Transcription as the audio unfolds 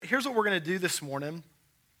here's what we're going to do this morning.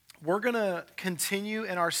 We're going to continue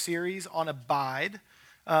in our series on Abide.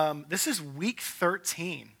 This is week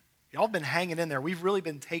 13. Y'all have been hanging in there. We've really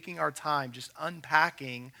been taking our time just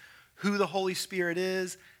unpacking who the Holy Spirit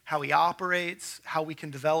is, how he operates, how we can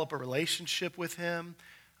develop a relationship with him.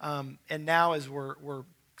 And now as we're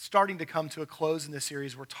starting to come to a close in this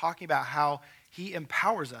series, we're talking about how he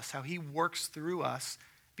empowers us, how he works through us,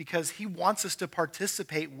 because he wants us to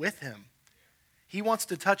participate with him. He wants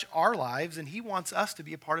to touch our lives, and he wants us to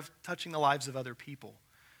be a part of touching the lives of other people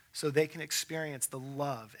so they can experience the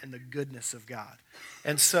love and the goodness of God.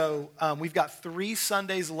 And so we've got 3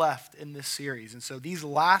 Sundays left in this series. And so these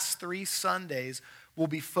last 3 Sundays will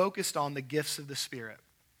be focused on the gifts of the Spirit.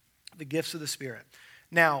 The gifts of the Spirit.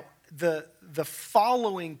 Now, the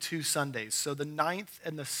following 2 Sundays, so the 9th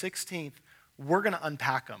and the 16th, we're going to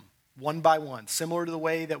unpack them one by one. Similar to the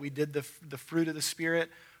way that we did the fruit of the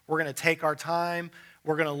Spirit, we're going to take our time.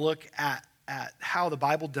 We're going to look at how the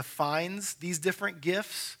Bible defines these different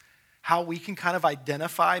gifts, how we can kind of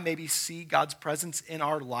identify, maybe see God's presence in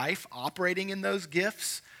our life operating in those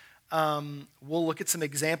gifts. We'll look at some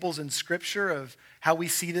examples in Scripture of how we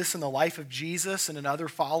see this in the life of Jesus and in other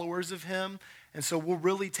followers of him. And so we'll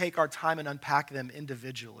really take our time and unpack them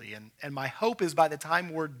individually. And my hope is by the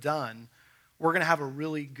time we're done, we're going to have a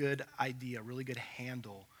really good idea, a really good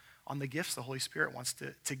handle on the gifts the Holy Spirit wants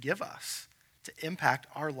to give us, to impact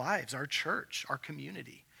our lives, our church, our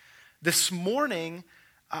community. This morning,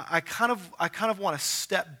 I kind of want to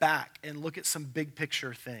step back and look at some big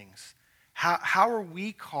picture things. How are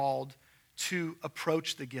we called to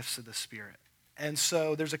approach the gifts of the Spirit? And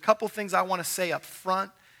so there's a couple things I want to say up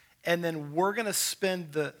front, and then we're going to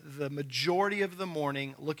spend the majority of the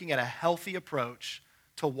morning looking at a healthy approach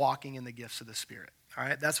to walking in the gifts of the Spirit. All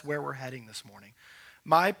right, that's where we're heading this morning.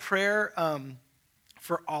 My prayer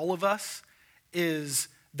for all of us is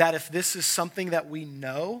that if this is something that we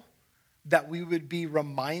know, that we would be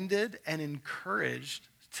reminded and encouraged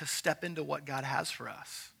to step into what God has for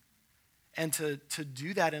us. And to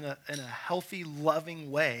do that in a healthy, loving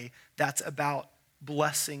way that's about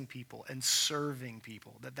blessing people and serving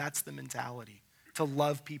people. That's the mentality, to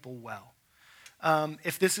love people well.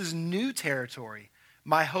 If this is new territory,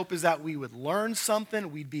 my hope is that we would learn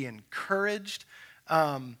something, we'd be encouraged.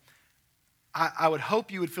 I would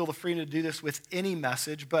hope you would feel the freedom to do this with any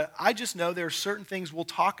message, but I just know there are certain things we'll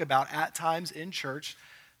talk about at times in church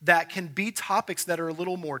that can be topics that are a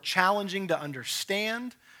little more challenging to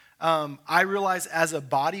understand. I realize as a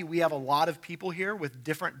body, we have a lot of people here with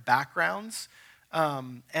different backgrounds.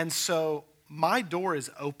 And so my door is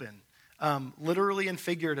open, literally and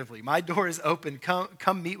figuratively. My door is open.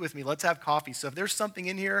 Come meet with me. Let's have coffee. So if there's something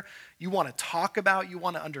in here you want to talk about, you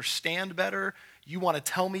want to understand better, you want to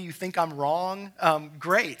tell me you think I'm wrong,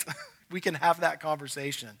 great. We can have that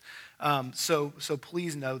conversation. So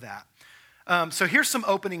please know that. So here's some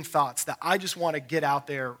opening thoughts that I just want to get out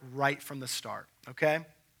there right from the start, okay?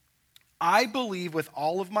 I believe with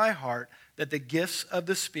all of my heart that the gifts of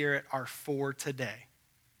the Spirit are for today.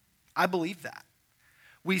 I believe that.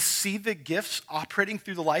 We see the gifts operating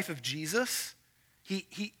through the life of Jesus.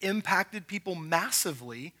 He impacted people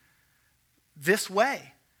massively this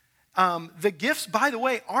way. The gifts, by the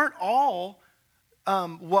way, aren't all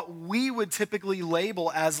what we would typically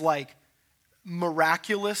label as like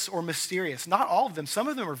miraculous or mysterious. Not all of them. Some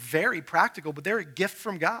of them are very practical, but they're a gift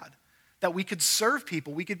from God. That we could serve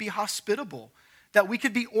people, we could be hospitable, that we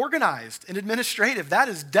could be organized and administrative. That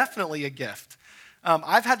is definitely a gift.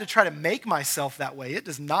 I've had to try to make myself that way. It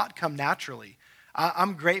does not come naturally.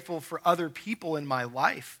 I'm grateful for other people in my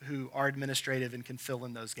life who are administrative and can fill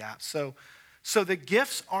in those gaps. So the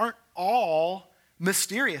gifts aren't all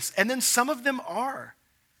mysterious. And then some of them are.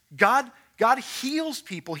 God heals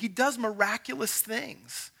people. He does miraculous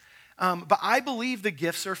things. But I believe the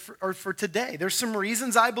gifts are for today. There's some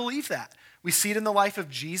reasons I believe that. We see it in the life of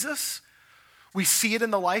Jesus. We see it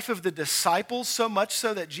in the life of the disciples, so much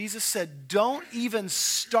so that Jesus said, don't even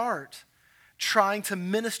start trying to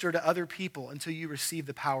minister to other people until you receive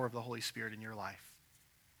the power of the Holy Spirit in your life.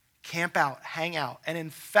 Camp out, hang out. And in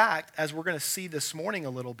fact, as we're going to see this morning a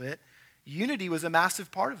little bit, unity was a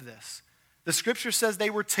massive part of this. The scripture says they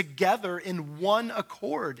were together in one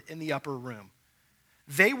accord in the upper room.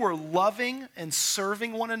 They were loving and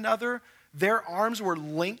serving one another. Their arms were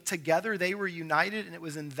linked together. They were united, and it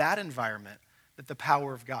was in that environment that the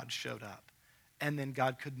power of God showed up. And then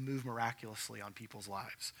God could move miraculously on people's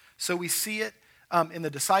lives. So we see it in the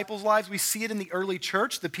disciples' lives. We see it in the early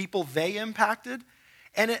church, the people they impacted,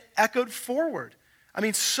 and it echoed forward. I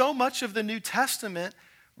mean, so much of the New Testament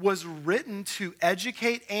was written to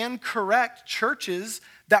educate and correct churches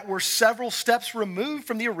that were several steps removed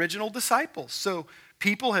from the original disciples. So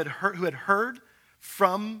people who had heard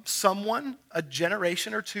from someone a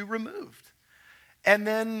generation or two removed. And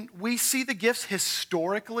then we see the gifts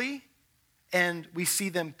historically, and we see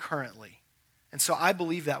them currently. And so I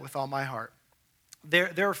believe that with all my heart.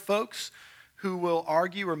 There are folks who will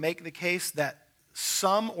argue or make the case that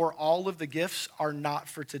some or all of the gifts are not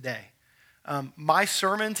for today. My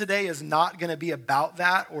sermon today is not going to be about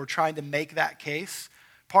that or trying to make that case.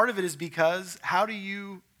 Part of it is because how do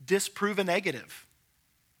you disprove a negative?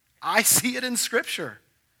 I see it in Scripture.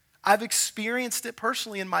 I've experienced it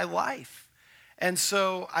personally in my life. And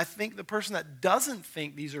so I think the person that doesn't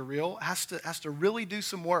think these are real has to really do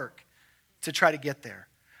some work to try to get there.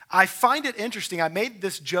 I find it interesting. I made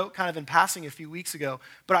this joke kind of in passing a few weeks ago,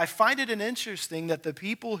 but I find it interesting that the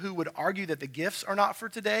people who would argue that the gifts are not for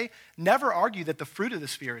today never argue that the fruit of the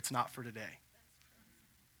Spirit's not for today.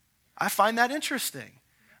 I find that interesting,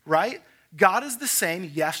 right? God is the same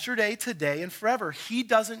yesterday, today, and forever. He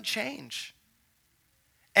doesn't change.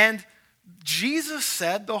 And Jesus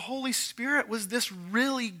said the Holy Spirit was this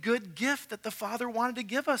really good gift that the Father wanted to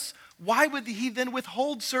give us. Why would he then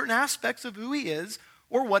withhold certain aspects of who he is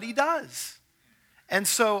or what he does? And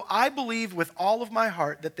so I believe with all of my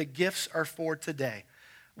heart that the gifts are for today.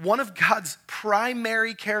 One of God's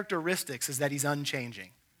primary characteristics is that he's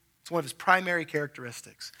unchanging. It's one of his primary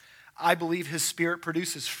characteristics. I believe his Spirit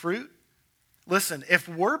produces fruit. Listen, if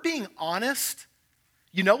we're being honest,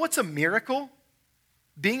 you know what's a miracle?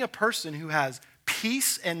 Being a person who has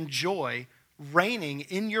peace and joy reigning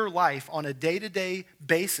in your life on a day-to-day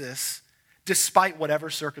basis despite whatever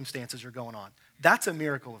circumstances are going on. That's a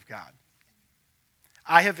miracle of God.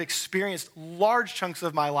 I have experienced large chunks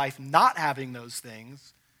of my life not having those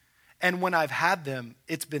things, and when I've had them,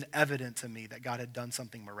 it's been evident to me that God had done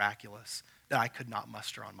something miraculous that I could not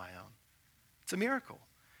muster on my own. It's a miracle.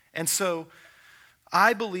 And so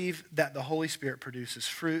I believe that the Holy Spirit produces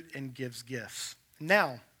fruit and gives gifts.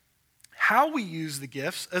 Now, how we use the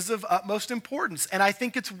gifts is of utmost importance, and I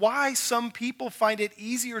think it's why some people find it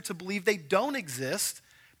easier to believe they don't exist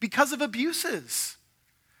because of abuses,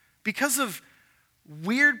 because of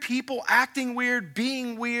weird people acting weird,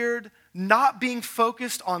 being weird, not being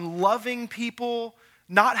focused on loving people,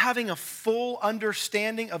 not having a full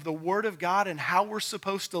understanding of the Word of God and how we're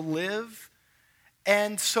supposed to live.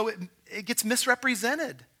 And so it gets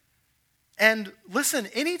misrepresented. And listen,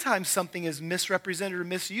 anytime something is misrepresented or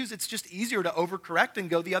misused, it's just easier to overcorrect and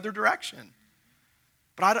go the other direction.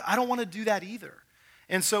 But I don't want to do that either.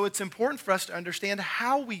 And so it's important for us to understand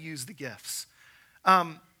how we use the gifts.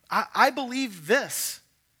 I believe this.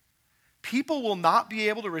 People will not be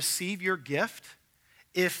able to receive your gift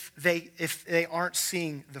if they aren't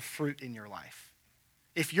seeing the fruit in your life.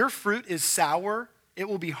 If your fruit is sour, it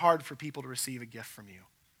will be hard for people to receive a gift from you.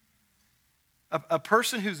 A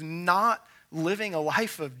person who's not living a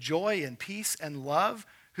life of joy and peace and love,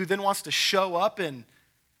 who then wants to show up and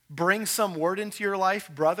bring some word into your life,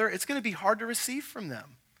 brother, it's going to be hard to receive from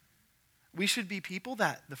them. We should be people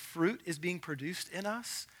that the fruit is being produced in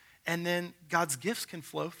us, and then God's gifts can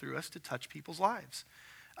flow through us to touch people's lives.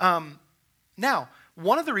 Now,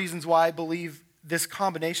 one of the reasons why I believe this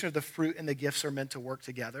combination of the fruit and the gifts are meant to work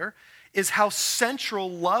together is how central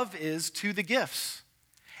love is to the gifts.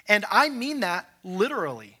 And I mean that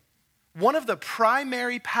literally. One of the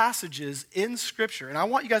primary passages in Scripture, and I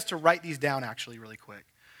want you guys to write these down actually really quick,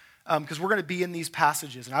 because we're going to be in these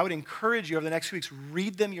passages, and I would encourage you over the next few weeks,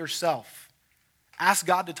 read them yourself. Ask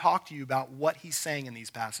God to talk to you about what he's saying in these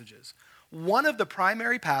passages. One of the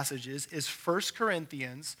primary passages is 1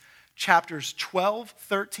 Corinthians chapters 12,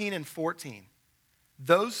 13, and 14.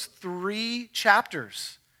 Those three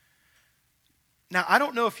chapters. Now, I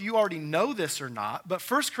don't know if you already know this or not, but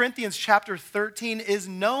 1 Corinthians chapter 13 is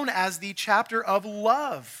known as the chapter of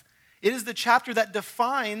love. It is the chapter that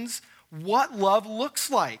defines what love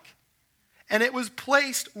looks like. And it was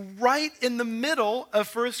placed right in the middle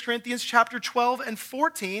of 1 Corinthians chapter 12 and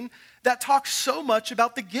 14 that talks so much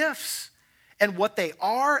about the gifts and what they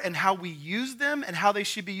are and how we use them and how they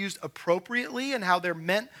should be used appropriately and how they're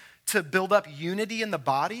meant to build up unity in the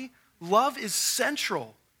body. Love is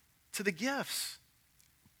central to the gifts.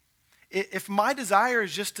 If my desire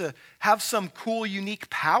is just to have some cool, unique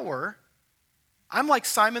power, I'm like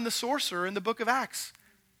Simon the sorcerer in the book of Acts.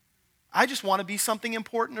 I just want to be something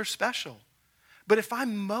important or special. But if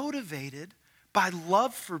I'm motivated by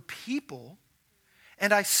love for people,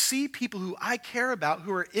 and I see people who I care about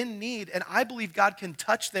who are in need, and I believe God can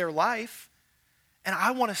touch their life, and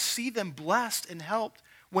I want to see them blessed and helped,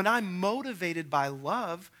 when I'm motivated by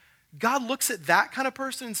love, God looks at that kind of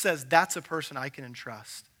person and says, that's a person I can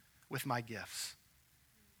entrust with my gifts.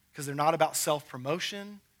 Because they're not about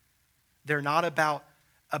self-promotion. They're not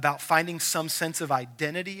about finding some sense of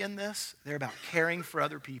identity in this. They're about caring for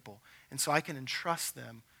other people. And so I can entrust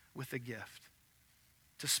them with a gift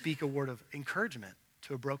to speak a word of encouragement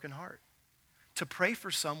to a broken heart, to pray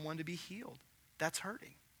for someone to be healed that's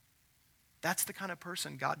hurting. That's the kind of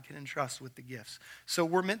person God can entrust with the gifts. So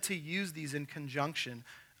we're meant to use these in conjunction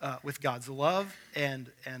with God's love and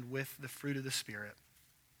with the fruit of the Spirit.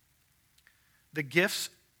 The gifts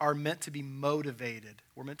are meant to be motivated.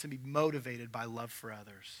 We're meant to be motivated by love for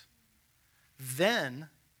others. Then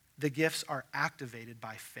the gifts are activated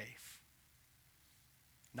by faith.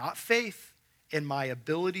 Not faith in my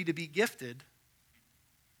ability to be gifted,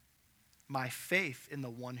 my faith in the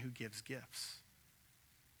one who gives gifts.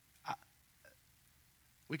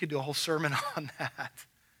 We could do a whole sermon on that.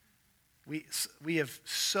 We have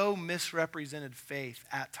so misrepresented faith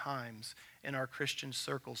at times in our Christian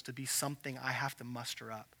circles to be something I have to muster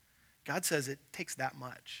up. God says it takes that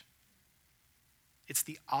much. It's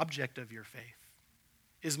the object of your faith.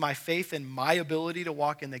 Is my faith in my ability to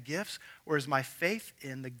walk in the gifts, or is my faith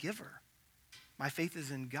in the giver? My faith is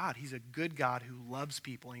in God. He's a good God who loves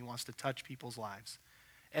people and he wants to touch people's lives.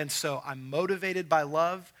 And so I'm motivated by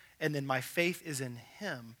love, and then my faith is in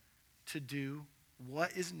him to do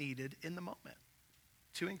what is needed in the moment,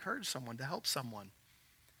 to encourage someone, to help someone.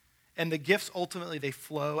 And the gifts ultimately, they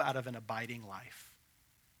flow out of an abiding life.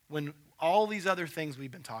 When all these other things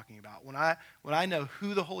we've been talking about, when I know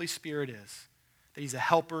who the Holy Spirit is, that he's a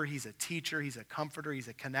helper, he's a teacher, he's a comforter, he's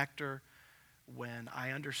a connector, when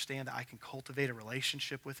I understand that I can cultivate a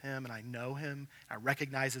relationship with him and I know him, I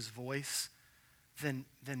recognize his voice, then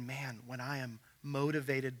man, when I am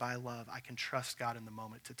motivated by love, I can trust God in the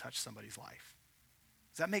moment to touch somebody's life.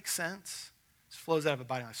 Does that make sense? This flows out of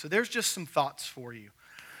abiding life. So there's just some thoughts for you.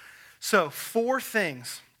 So 4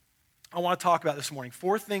 things I want to talk about this morning.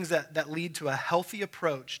 4 things that lead to a healthy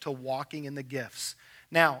approach to walking in the gifts.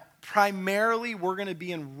 Now, primarily we're going to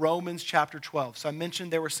be in Romans chapter 12. So I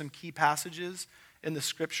mentioned there were some key passages in the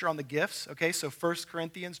scripture on the gifts. Okay, so 1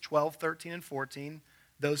 Corinthians 12, 13, and 14,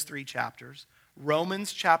 those 3 chapters.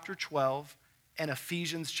 Romans chapter 12 and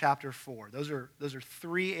Ephesians chapter 4. Those are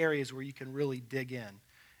 3 areas where you can really dig in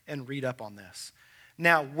and read up on this.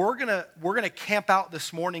 Now, we're gonna camp out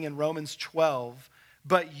this morning in Romans 12,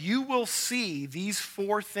 but you will see these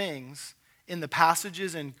 4 things in the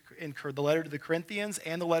passages in the letter to the Corinthians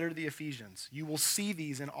and the letter to the Ephesians. You will see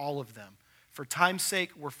these in all of them. For time's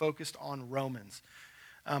sake, we're focused on Romans.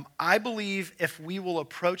 I believe if we will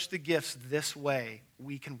approach the gifts this way,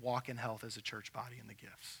 we can walk in health as a church body in the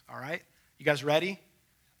gifts. All right? You guys ready?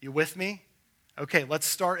 You with me? Okay, let's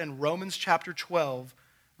start in Romans chapter 12,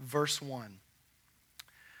 verse 1.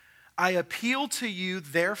 I appeal to you,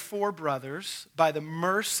 therefore, brothers, by the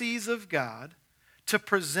mercies of God, to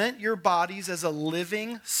present your bodies as a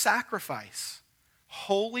living sacrifice,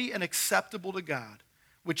 holy and acceptable to God,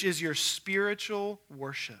 which is your spiritual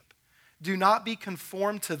worship. Do not be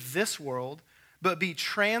conformed to this world, but be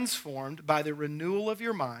transformed by the renewal of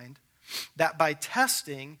your mind, that by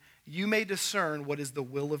testing you may discern what is the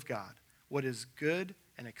will of God, what is good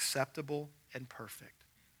and acceptable and perfect.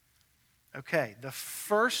 Okay, the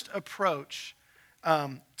first approach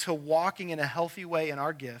to walking in a healthy way in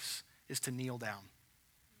our gifts is to kneel down.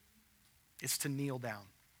 It's to kneel down.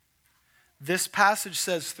 This passage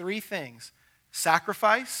says 3 things: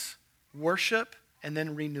 sacrifice, worship, and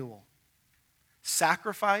then renewal.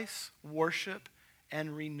 Sacrifice, worship,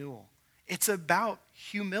 and renewal. It's about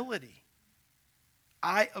humility.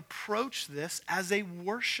 I approach this as a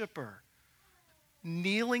worshiper,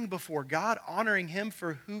 kneeling before God, honoring him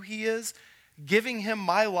for who he is, giving him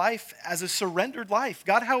my life as a surrendered life.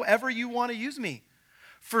 God, however you want to use me.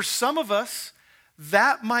 For some of us,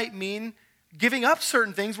 that might mean giving up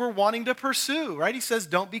certain things we're wanting to pursue, right? He says,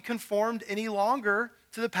 don't be conformed any longer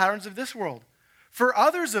to the patterns of this world. For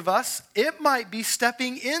others of us, it might be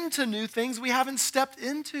stepping into new things we haven't stepped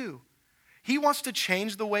into. He wants to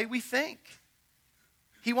change the way we think.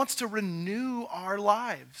 He wants to renew our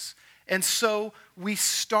lives. And so we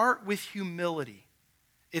start with humility.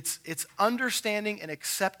 It's understanding and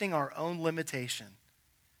accepting our own limitation.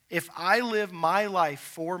 If I live my life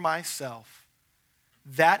for myself,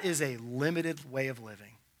 that is a limited way of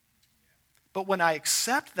living. But when I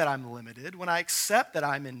accept that I'm limited, when I accept that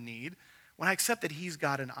I'm in need, when I accept that he's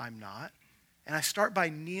God and I'm not, and I start by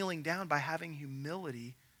kneeling down, by having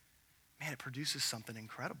humility, man, it produces something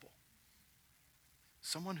incredible.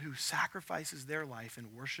 Someone who sacrifices their life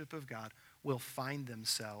in worship of God will find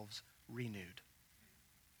themselves renewed.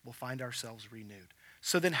 We'll find ourselves renewed.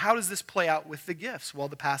 So then how does this play out with the gifts? Well,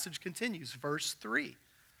 the passage continues, verse 3.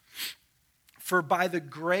 For by the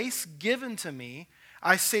grace given to me,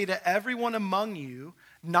 I say to everyone among you,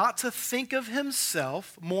 not to think of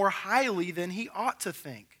himself more highly than he ought to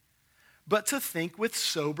think, but to think with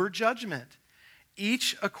sober judgment,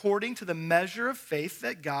 each according to the measure of faith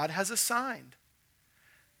that God has assigned.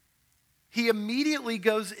 He immediately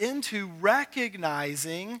goes into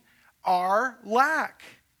recognizing our lack,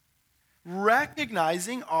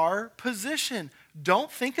 recognizing our position.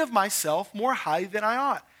 Don't think of myself more highly than I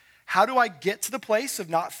ought. How do I get to the place of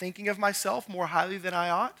not thinking of myself more highly than I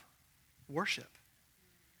ought? Worship.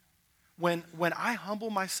 When I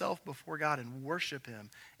humble myself before God and worship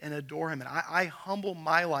him and adore him, and I humble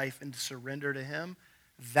my life and surrender to him,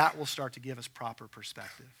 that will start to give us proper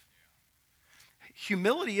perspective.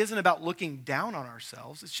 Humility isn't about looking down on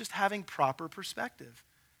ourselves. It's just having proper perspective.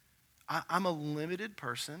 I'm a limited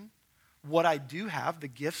person. What I do have, the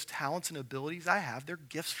gifts, talents, and abilities I have, they're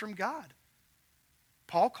gifts from God.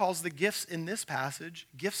 Paul calls the gifts in this passage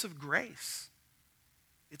gifts of grace.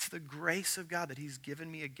 It's the grace of God that he's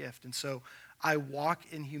given me a gift. And so I walk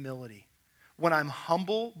in humility. When I'm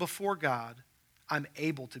humble before God, I'm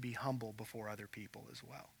able to be humble before other people as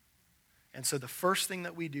well. And so the first thing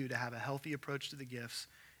that we do to have a healthy approach to the gifts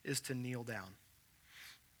is to kneel down.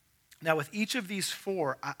 Now, with each of these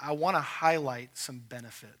four, I want to highlight some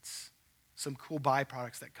benefits, some cool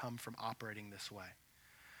byproducts that come from operating this way.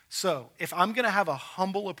 So, if I'm going to have a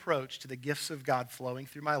humble approach to the gifts of God flowing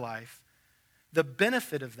through my life, the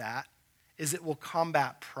benefit of that is it will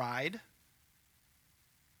combat pride.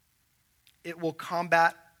 It will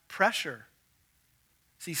combat pressure.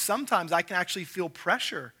 See, sometimes I can actually feel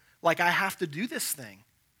pressure, like I have to do this thing.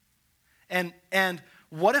 And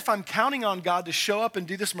what if I'm counting on God to show up and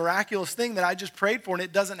do this miraculous thing that I just prayed for and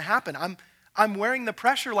it doesn't happen? I'm wearing the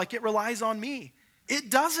pressure like it relies on me. It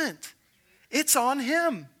doesn't. It's on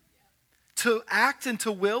him to act and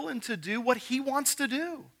to will and to do what he wants to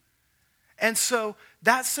do. And so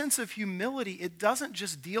that sense of humility, it doesn't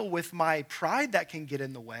just deal with my pride that can get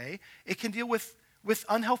in the way. It can deal with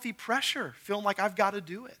unhealthy pressure, feeling like I've got to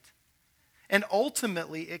do it. And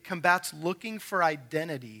ultimately, it combats looking for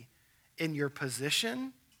identity in your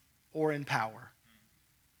position or in power.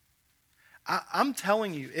 I'm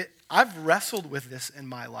telling you, I've wrestled with this in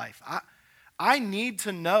my life. I need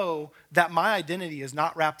to know that my identity is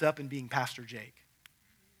not wrapped up in being Pastor Jake.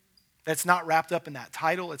 That's not wrapped up in that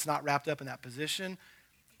title. It's not wrapped up in that position.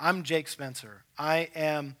 I'm Jake Spencer. I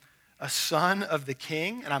am a son of the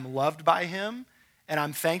King, and I'm loved by him, and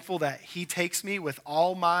I'm thankful that he takes me with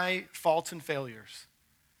all my faults and failures.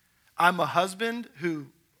 I'm a husband who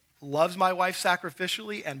loves my wife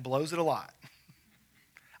sacrificially and blows it a lot.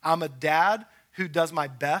 I'm a dad who does my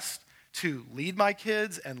best to lead my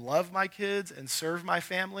kids and love my kids and serve my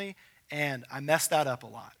family, and I mess that up a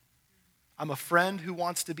lot. I'm a friend who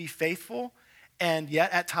wants to be faithful, and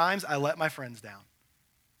yet at times I let my friends down.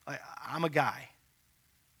 I'm a guy.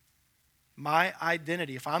 My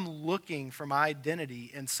identity, if I'm looking for my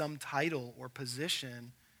identity in some title or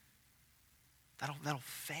position, that'll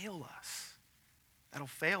fail us. That'll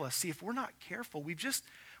fail us. See, if we're not careful,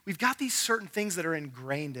 we've got these certain things that are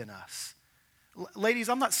ingrained in us. Ladies,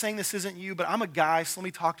 I'm not saying this isn't you, but I'm a guy, so let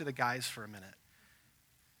me talk to the guys for a minute.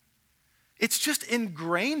 It's just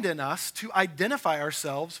ingrained in us to identify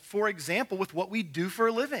ourselves, for example, with what we do for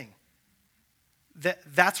a living.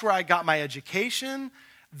 That's where I got my education.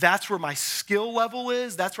 That's where my skill level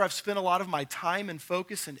is. That's where I've spent a lot of my time and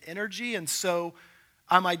focus and energy. And so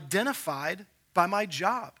I'm identified by my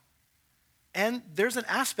job. And there's an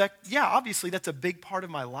aspect, yeah, obviously that's a big part of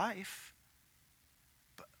my life,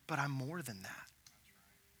 but I'm more than that.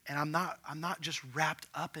 And I'm not just wrapped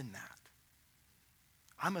up in that.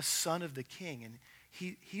 I'm a son of the King, and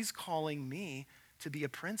he's calling me to be a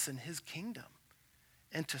prince in his kingdom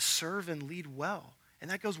and to serve and lead well.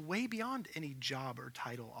 And that goes way beyond any job or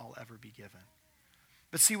title I'll ever be given.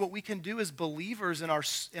 But see, what we can do as believers in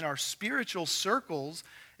our spiritual circles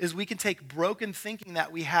is we can take broken thinking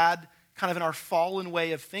that we had kind of in our fallen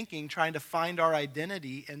way of thinking, trying to find our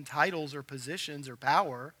identity in titles or positions or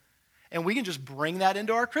power, and we can just bring that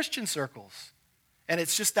into our Christian circles. And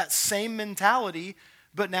it's just that same mentality,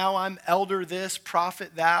 but now I'm elder this,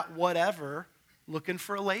 prophet that, whatever, looking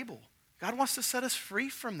for a label. God wants to set us free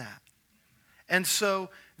from that. And so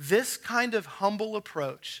this kind of humble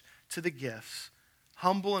approach to the gifts,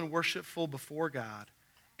 humble and worshipful before God,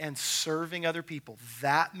 and serving other people,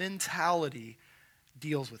 that mentality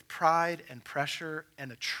deals with pride and pressure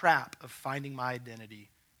and the trap of finding my identity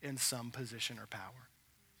in some position or power.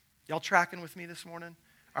 Y'all tracking with me this morning?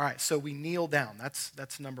 All right, so we kneel down.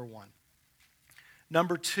 That's number one.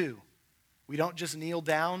 Number two, we don't just kneel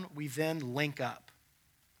down, we then link up.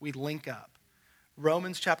 We link up.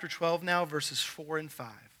 Romans chapter 12 now, verses 4 and 5.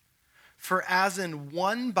 For as in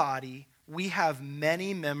one body we have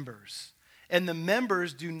many members, and the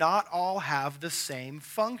members do not all have the same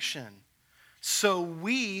function. So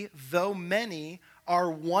we, though many, are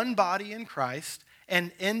one body in Christ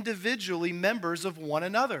and individually members of one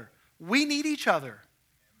another. We need each other.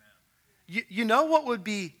 You know what would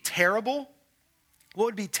be terrible? What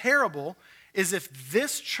would be terrible is if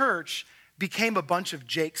this church became a bunch of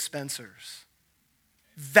Jake Spencers.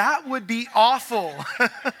 That would be awful.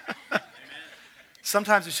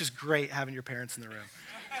 Sometimes it's just great having your parents in the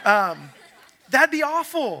room. That'd be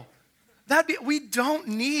awful. We don't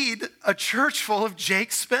need a church full of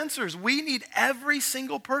Jake Spencers. We need every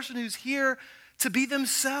single person who's here to be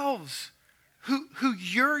themselves, who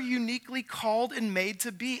you're uniquely called and made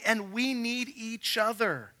to be, and we need each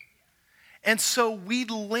other. And so we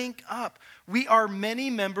link up. We are many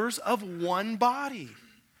members of one body.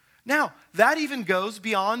 Now, that even goes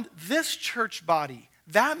beyond this church body.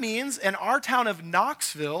 That means in our town of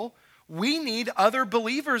Knoxville, we need other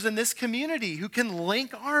believers in this community who can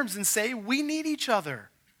link arms and say, we need each other.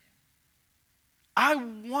 I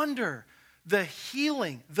wonder the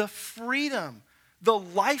healing, the freedom, the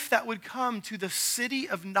life that would come to the city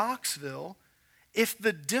of Knoxville if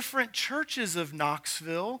the different churches of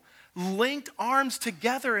Knoxville linked arms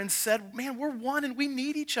together and said, man, we're one and we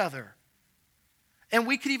need each other. And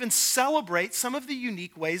we could even celebrate some of the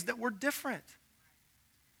unique ways that we're different.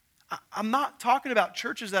 I'm not talking about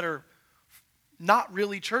churches that are not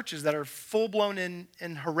really churches, that are full-blown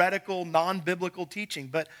in heretical, non-biblical teaching.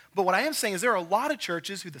 But what I am saying is there are a lot of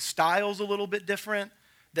churches who the style's a little bit different,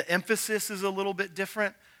 the emphasis is a little bit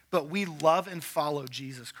different, but we love and follow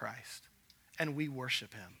Jesus Christ, and we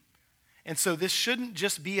worship him. And so this shouldn't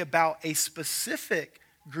just be about a specific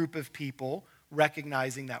group of people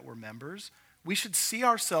recognizing that we're members. We should see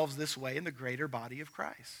ourselves this way in the greater body of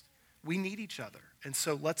Christ. We need each other. And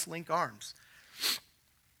so let's link arms.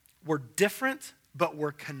 We're different, but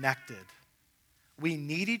we're connected. We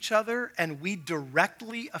need each other, and we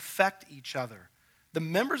directly affect each other. The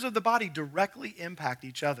members of the body directly impact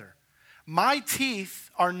each other. My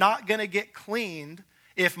teeth are not going to get cleaned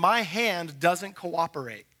if my hand doesn't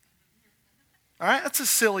cooperate. All right, that's a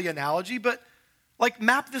silly analogy, but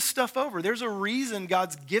map this stuff over. There's a reason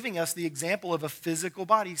God's giving us the example of a physical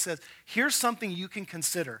body. He says, here's something you can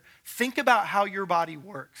consider. Think about how your body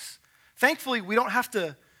works. Thankfully, we don't have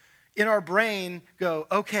to, in our brain, go,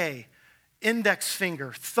 okay, index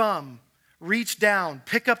finger, thumb, reach down,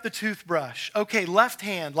 pick up the toothbrush. Okay, left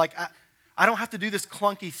hand, I don't have to do this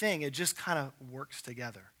clunky thing. It just kind of works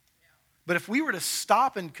together. But if we were to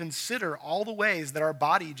stop and consider all the ways that our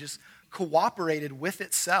body just cooperated with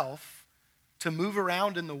itself to move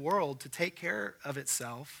around in the world, to take care of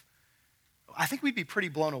itself, I think we'd be pretty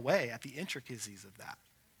blown away at the intricacies of that.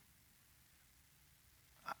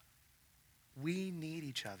 We need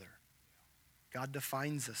each other. God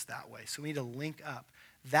defines us that way, so we need to link up.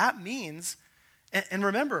 That means, and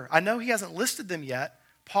remember, I know he hasn't listed them yet,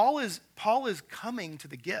 Paul is coming to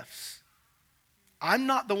the gifts. I'm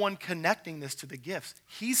not the one connecting this to the gifts.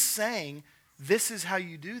 He's saying, this is how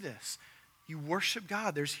you do this. You worship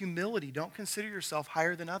God. There's humility. Don't consider yourself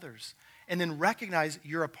higher than others. And then recognize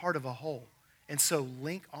you're a part of a whole. And so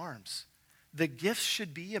link arms. The gifts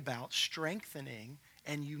should be about strengthening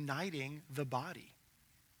and uniting the body.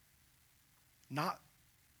 Not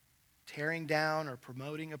tearing down or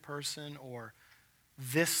promoting a person, or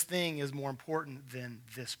this thing is more important than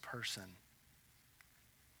this person.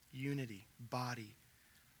 Unity, body.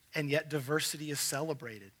 And yet diversity is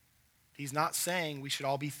celebrated. He's not saying we should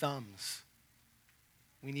all be thumbs.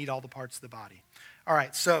 We need all the parts of the body. All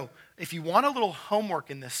right, so if you want a little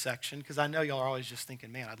homework in this section, because I know y'all are always just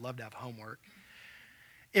thinking, man, I'd love to have homework.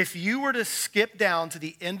 If you were to skip down to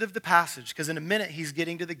the end of the passage, because in a minute he's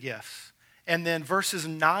getting to the gifts, and then verses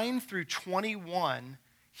 9 through 21,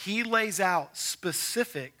 he lays out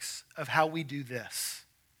specifics of how we do this.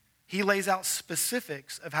 He lays out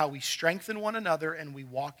specifics of how we strengthen one another and we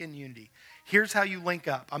walk in unity. Here's how you link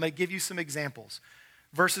up. I'm going to give you some examples.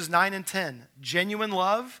 Verses 9 and 10, genuine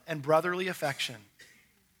love and brotherly affection.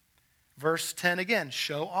 Verse 10 again,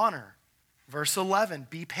 show honor. Verse 11,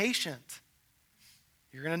 be patient.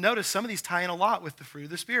 You're going to notice some of these tie in a lot with the fruit of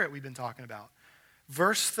the Spirit we've been talking about.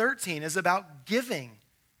 Verse 13 is about giving.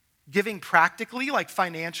 Giving practically, like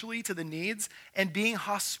financially, to the needs, and being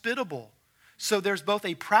hospitable. So there's both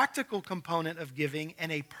a practical component of giving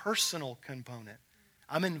and a personal component.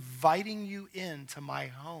 I'm inviting you into my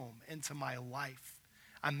home, into my life.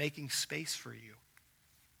 I'm making space for you.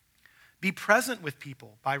 Be present with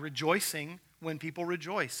people by rejoicing when people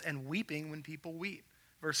rejoice and weeping when people weep.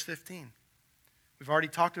 Verse 15. We've already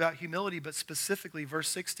talked about humility, but specifically verse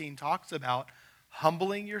 16 talks about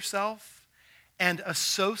humbling yourself and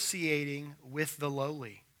associating with the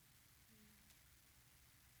lowly.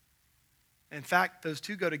 In fact, those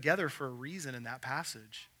two go together for a reason in that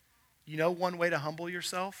passage. You know one way to humble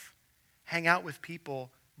yourself? Hang out with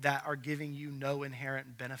people that are giving you no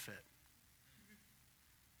inherent benefit.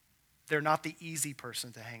 They're not the easy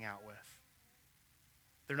person to hang out with.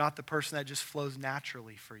 They're not the person that just flows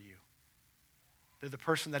naturally for you. They're the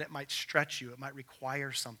person that it might stretch you. It might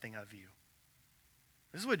require something of you.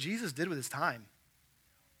 This is what Jesus did with his time.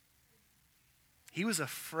 He was a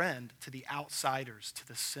friend to the outsiders, to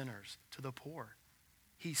the sinners, to the poor.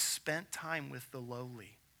 He spent time with the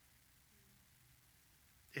lowly.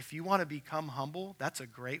 If you want to become humble, that's a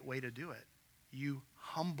great way to do it. You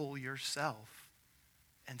humble yourself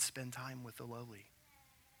and spend time with the lowly.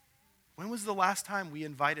 When was the last time we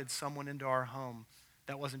invited someone into our home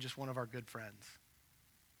that wasn't just one of our good friends?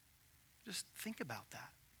 Just think about that.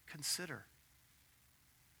 Consider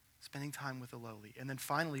spending time with the lowly. And then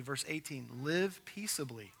finally, verse 18, live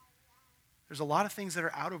peaceably. There's a lot of things that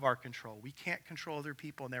are out of our control. We can't control other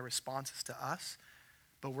people and their responses to us,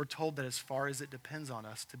 but we're told that as far as it depends on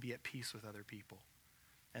us to be at peace with other people.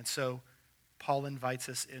 And so Paul invites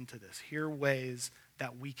us into this. Here are ways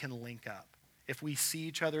that we can link up. If we see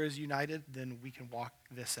each other as united, then we can walk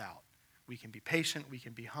this out. We can be patient, we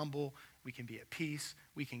can be humble, we can be at peace,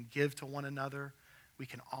 we can give to one another, we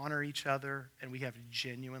can honor each other, and we have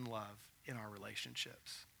genuine love in our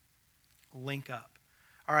relationships. Link up.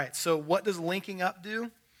 All right, so what does linking up do?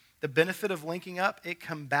 The benefit of linking up, it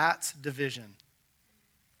combats division.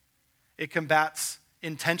 It combats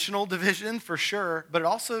intentional division for sure, but it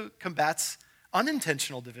also combats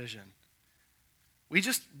unintentional division.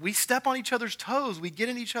 We step on each other's toes, we get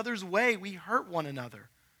in each other's way, we hurt one another.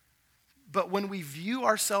 But when we view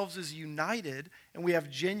ourselves as united and we have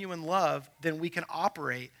genuine love, then we can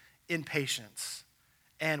operate in patience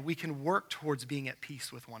and we can work towards being at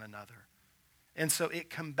peace with one another. And so it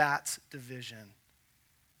combats division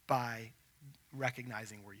by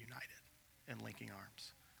recognizing we're united and linking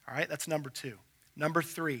arms. All right, that's number 2. Number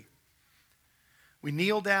 3, we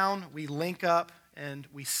kneel down, we link up, and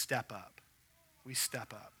we step up. We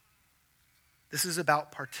step up. This is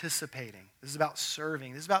about participating. This is about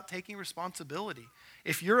serving. This is about taking responsibility.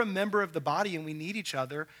 If you're a member of the body and we need each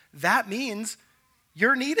other, that means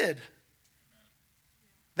you're needed.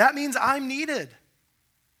 That means I'm needed.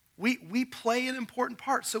 We play an important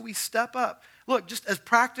part, so we step up. Look, just as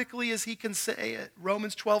practically as he can say it,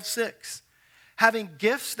 Romans 12:6. Having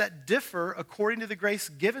gifts that differ according to the grace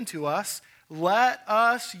given to us, let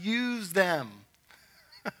us use them.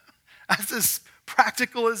 That's as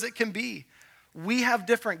practical as it can be. We have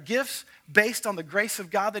different gifts based on the grace of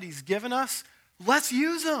God that he's given us. Let's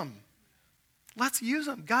use them. Let's use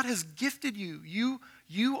them. God has gifted you.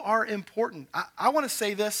 You are important. I want to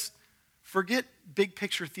say this. Forget big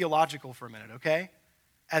picture theological for a minute, okay?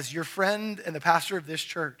 As your friend and the pastor of this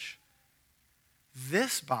church,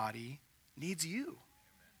 this body needs you.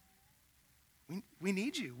 We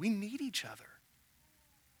need you. We need each other.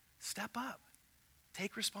 Step up.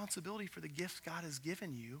 Take responsibility for the gifts God has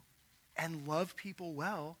given you and love people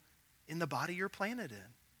well in the body you're planted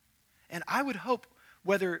in. And I would hope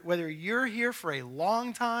whether you're here for a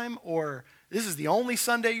long time or this is the only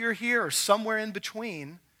Sunday you're here or somewhere in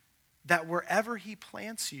between, that wherever he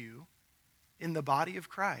plants you in the body of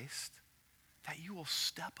Christ, that you will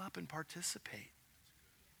step up and participate.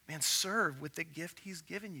 Man, serve with the gift he's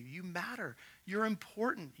given you. You matter. You're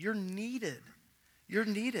important. You're needed. You're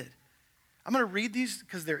needed. I'm going to read these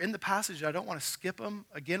because they're in the passage. I don't want to skip them.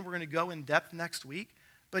 Again, we're going to go in depth next week.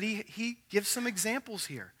 But he gives some examples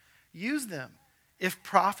here. Use them. If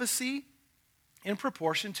prophecy, in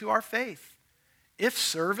proportion to our faith. If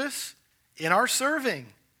service, in our serving.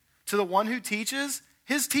 To the one who teaches,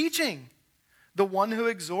 his teaching. The one who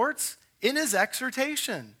exhorts, in his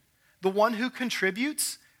exhortation. The one who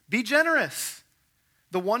contributes, be generous.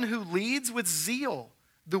 The one who leads with zeal.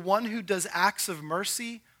 The one who does acts of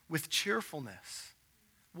mercy with cheerfulness.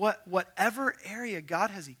 Whatever area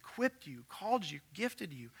God has equipped you, called you,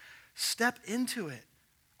 gifted you, step into it.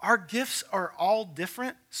 Our gifts are all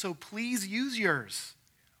different, so please use yours.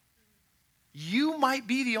 You might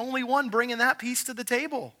be the only one bringing that piece to the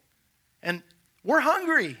table. And we're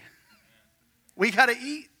hungry. We got to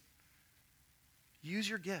eat. Use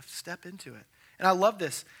your gift. Step into it. And I love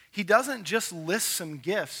this. He doesn't just list some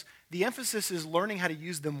gifts. The emphasis is learning how to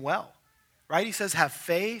use them well. Right? He says have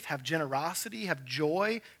faith, have generosity, have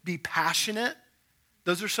joy, be passionate.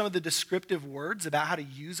 Those are some of the descriptive words about how to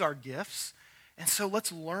use our gifts. And so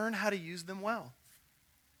let's learn how to use them well.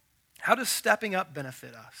 How does stepping up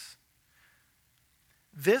benefit us?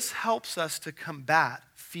 This helps us to combat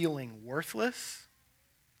feeling worthless.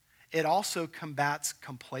 It also combats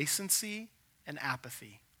complacency and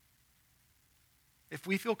apathy. If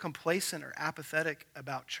we feel complacent or apathetic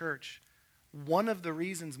about church, one of the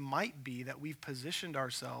reasons might be that we've positioned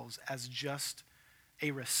ourselves as just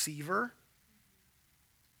a receiver,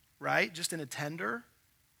 right? Just an attender,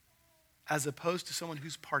 as opposed to someone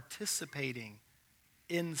who's participating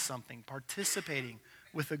in something, participating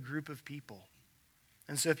with a group of people.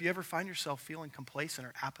 And so if you ever find yourself feeling complacent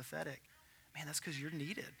or apathetic, man, that's because you're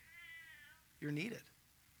needed. You're needed.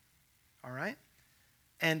 All right?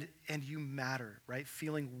 And you matter, right?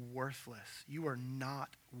 Feeling worthless. You are not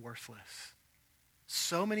worthless.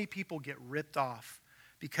 So many people get ripped off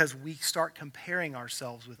because we start comparing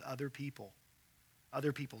ourselves with other people.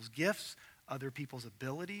 Other people's gifts, other people's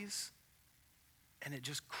abilities, and it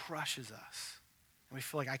just crushes us. And we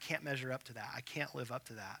feel like, I can't measure up to that. I can't live up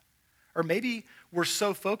to that. Or maybe we're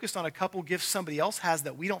so focused on a couple gifts somebody else has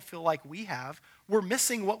that we don't feel like we have, we're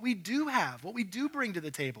missing what we do have, what we do bring to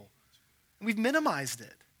the table. And we've minimized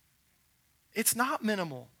it. It's not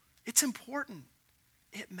minimal. It's important.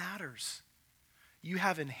 It matters. You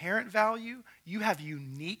have inherent value. You have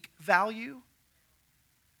unique value.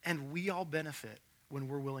 And we all benefit when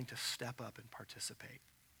we're willing to step up and participate.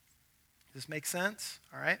 Does this make sense?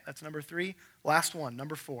 All right, that's number 3. Last one,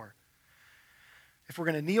 number 4. If we're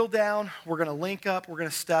going to kneel down, we're going to link up, we're going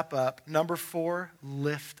to step up. Number 4,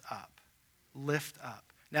 lift up. Lift up.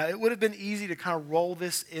 Now, it would have been easy to kind of roll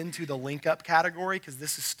this into the link up category because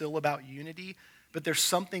this is still about unity, but there's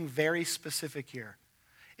something very specific here.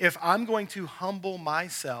 If I'm going to humble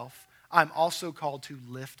myself, I'm also called to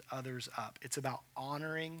lift others up. It's about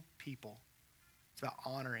honoring people. It's about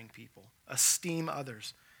honoring people. Esteem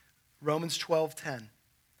others. Romans 12:10.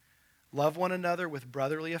 Love one another with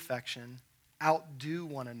brotherly affection. Outdo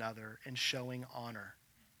one another in showing honor.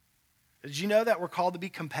 Did you know that we're called to be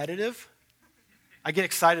competitive? I get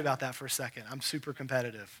excited about that for a second. I'm super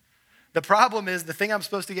competitive. The problem is the thing I'm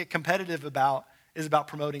supposed to get competitive about is about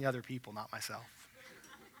promoting other people, not myself.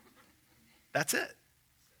 That's it.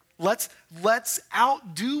 Let's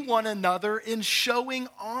outdo one another in showing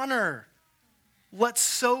honor. Let's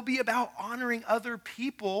so be about honoring other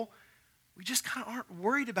people. We just kind of aren't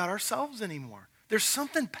worried about ourselves anymore. There's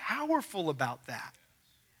something powerful about that.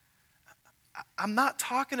 I'm not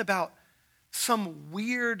talking about some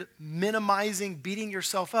weird minimizing, beating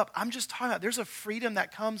yourself up. I'm just talking about there's a freedom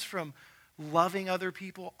that comes from loving other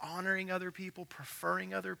people, honoring other people,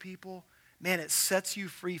 preferring other people. Man, it sets you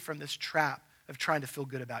free from this trap of trying to feel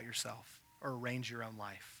good about yourself or arrange your own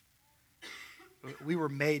life. We were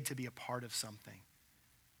made to be a part of something.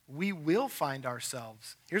 We will find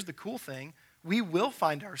ourselves, here's the cool thing, we will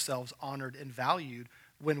find ourselves honored and valued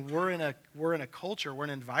when we're in a culture, we're in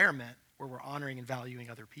an environment where we're honoring and valuing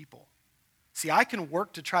other people. See, I can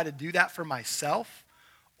work to try to do that for myself,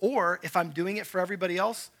 or if I'm doing it for everybody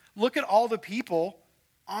else, look at all the people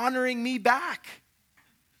honoring me back.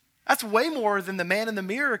 That's way more than the man in the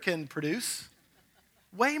mirror can produce.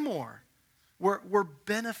 Way more. We're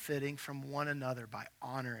benefiting from one another by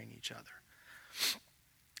honoring each other.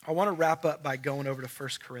 I want to wrap up by going over to 1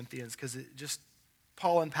 Corinthians because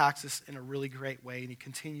Paul unpacks this in a really great way, and he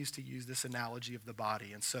continues to use this analogy of the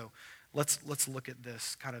body. And so let's look at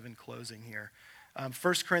this kind of in closing here.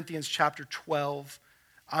 1 Corinthians chapter 12.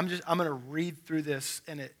 I'm going to read through this,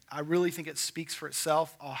 and I really think it speaks for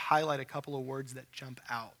itself. I'll highlight a couple of words that jump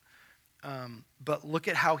out. But look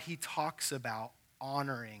at how he talks about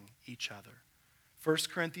honoring each other. 1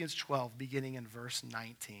 Corinthians 12, beginning in verse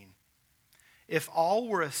 19. If all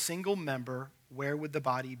were a single member, where would the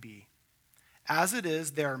body be? As it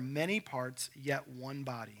is, there are many parts, yet one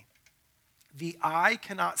body. The eye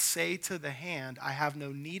cannot say to the hand, I have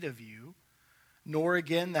no need of you, nor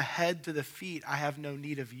again the head to the feet, I have no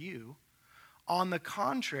need of you. On the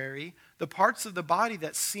contrary, the parts of the body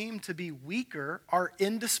that seem to be weaker are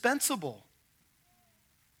indispensable.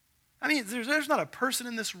 I mean, there's not a person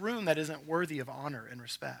in this room that isn't worthy of honor and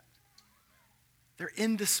respect. They're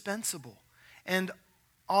indispensable. And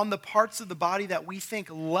on the parts of the body that we think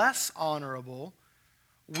less honorable,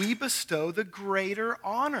 we bestow the greater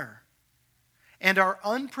honor. And our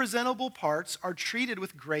unpresentable parts are treated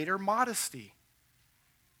with greater modesty.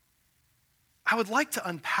 I would like to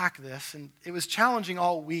unpack this, and it was challenging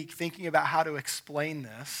all week thinking about how to explain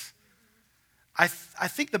this. I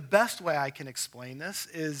think the best way I can explain this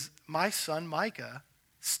is my son Micah,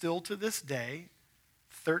 still to this day,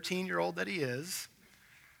 13-year-old that he is,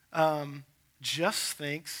 just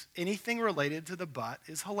thinks anything related to the butt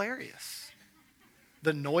is hilarious.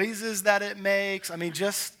 The noises that it makes,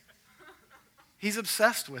 he's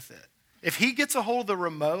obsessed with it. If he gets a hold of the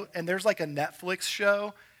remote and there's like a Netflix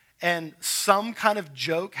show and some kind of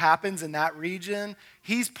joke happens in that region,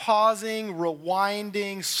 he's pausing,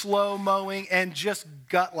 rewinding, slow-mowing, and just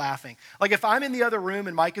gut laughing. Like if I'm in the other room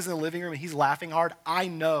and Mike is in the living room and he's laughing hard, I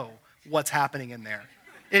know what's happening in there.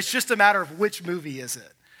 It's just a matter of which movie is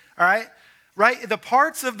it, all right? Right? The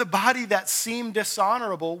parts of the body that seem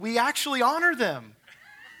dishonorable, we actually honor them.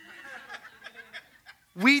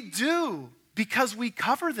 We do, because we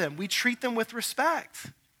cover them. We treat them with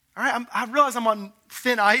respect. All right, I realize I'm on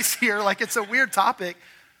thin ice here, like it's a weird topic,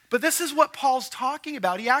 but this is what Paul's talking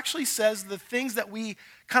about. He actually says the things that we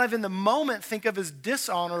kind of in the moment think of as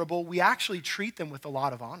dishonorable, we actually treat them with a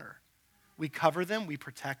lot of honor. We cover them, we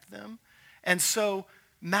protect them. And so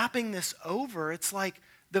mapping this over, it's like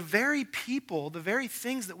the very people, the very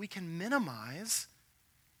things that we can minimize,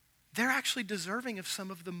 they're actually deserving of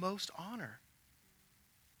some of the most honor.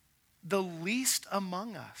 The least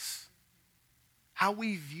among us. How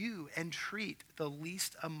we view and treat the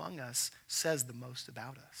least among us says the most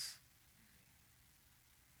about us.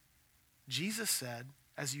 Jesus said,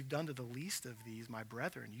 as you've done to the least of these, my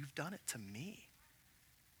brethren, you've done it to me.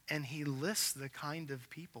 And he lists the kind of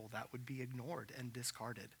people that would be ignored and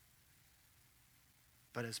discarded.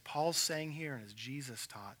 But as Paul's saying here and as Jesus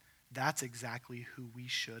taught, that's exactly who we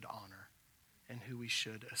should honor and who we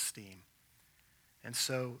should esteem. And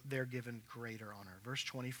so they're given greater honor. Verse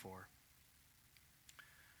 24.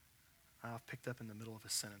 I've picked up in the middle of a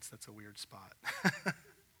sentence. That's a weird spot.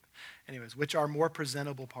 Anyways, which our more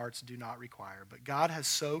presentable parts do not require. But God has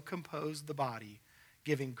so composed the body,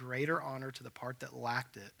 giving greater honor to the part that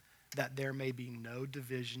lacked it, that there may be no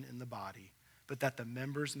division in the body, but that the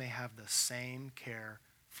members may have the same care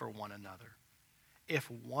for one another.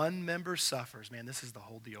 If one member suffers, man, this is the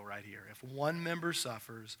whole deal right here. If one member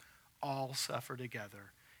suffers, all suffer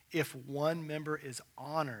together. If one member is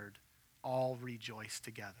honored, all rejoice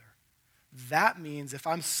together. That means if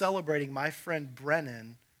I'm celebrating my friend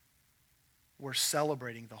Brennan, we're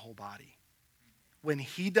celebrating the whole body. When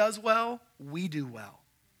he does well, we do well.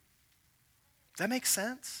 Does that make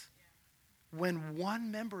sense? When one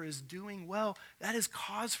member is doing well, that is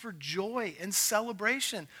cause for joy and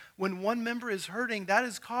celebration. When one member is hurting, that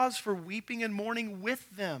is cause for weeping and mourning with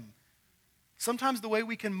them. Sometimes the way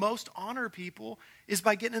we can most honor people is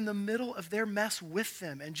by getting in the middle of their mess with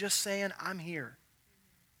them and just saying, I'm here.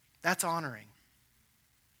 That's honoring.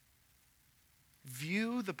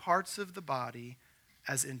 View the parts of the body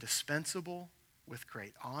as indispensable, with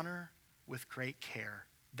great honor, with great care.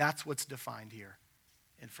 That's what's defined here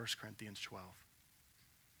in 1 Corinthians 12.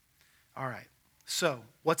 All right, so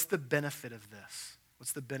what's the benefit of this?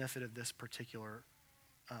 What's the benefit of this particular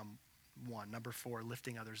one? Number 4,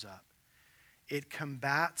 lifting others up. It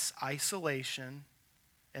combats isolation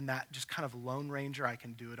and that just kind of Lone Ranger, I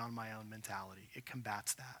can do it on my own mentality. It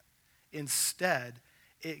combats that. Instead,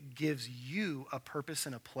 it gives you a purpose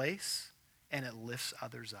and a place, and it lifts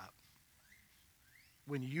others up.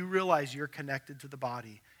 When you realize you're connected to the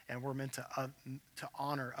body and we're meant to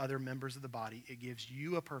honor other members of the body, it gives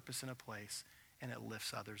you a purpose and a place, and it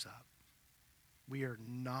lifts others up. We are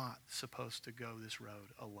not supposed to go this road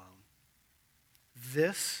alone.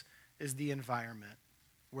 This is the environment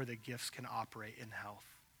where the gifts can operate in health.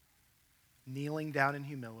 Kneeling down in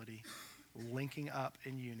humility, linking up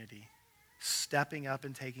in unity, stepping up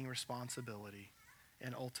and taking responsibility,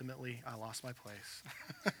 and ultimately, I lost my place,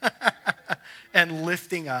 and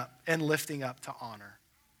lifting up to honor.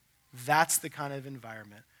 That's the kind of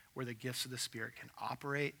environment where the gifts of the Spirit can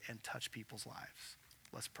operate and touch people's lives.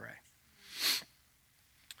 Let's pray.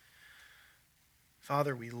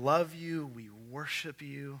 Father, we love you. We worship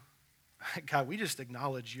you. God, we just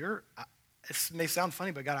acknowledge it may sound funny,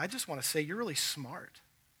 but God, I just want to say you're really smart.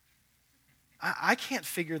 I can't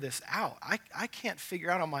figure this out. I can't figure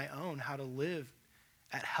out on my own how to live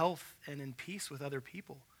at health and in peace with other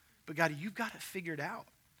people. But God, you've got it figured out.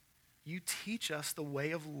 You teach us the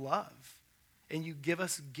way of love, and you give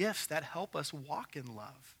us gifts that help us walk in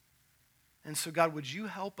love. And so, God, would you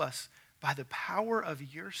help us by the power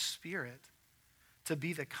of your Spirit to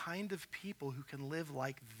be the kind of people who can live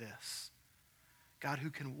like this. God, who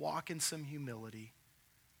can walk in some humility.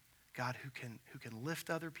 God, who can lift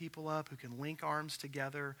other people up, who can link arms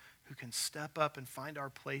together, who can step up and find our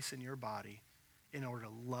place in your body in order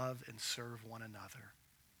to love and serve one another.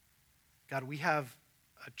 God, we have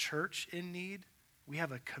a church in need. We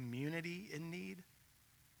have a community in need.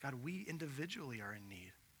 God, we individually are in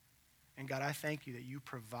need. And God, I thank you that you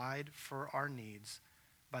provide for our needs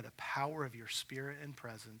by the power of your Spirit and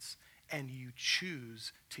presence, and you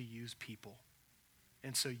choose to use people.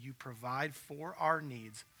 And so you provide for our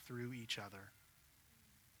needs through each other.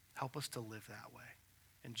 Help us to live that way.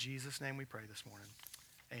 In Jesus' name we pray this morning.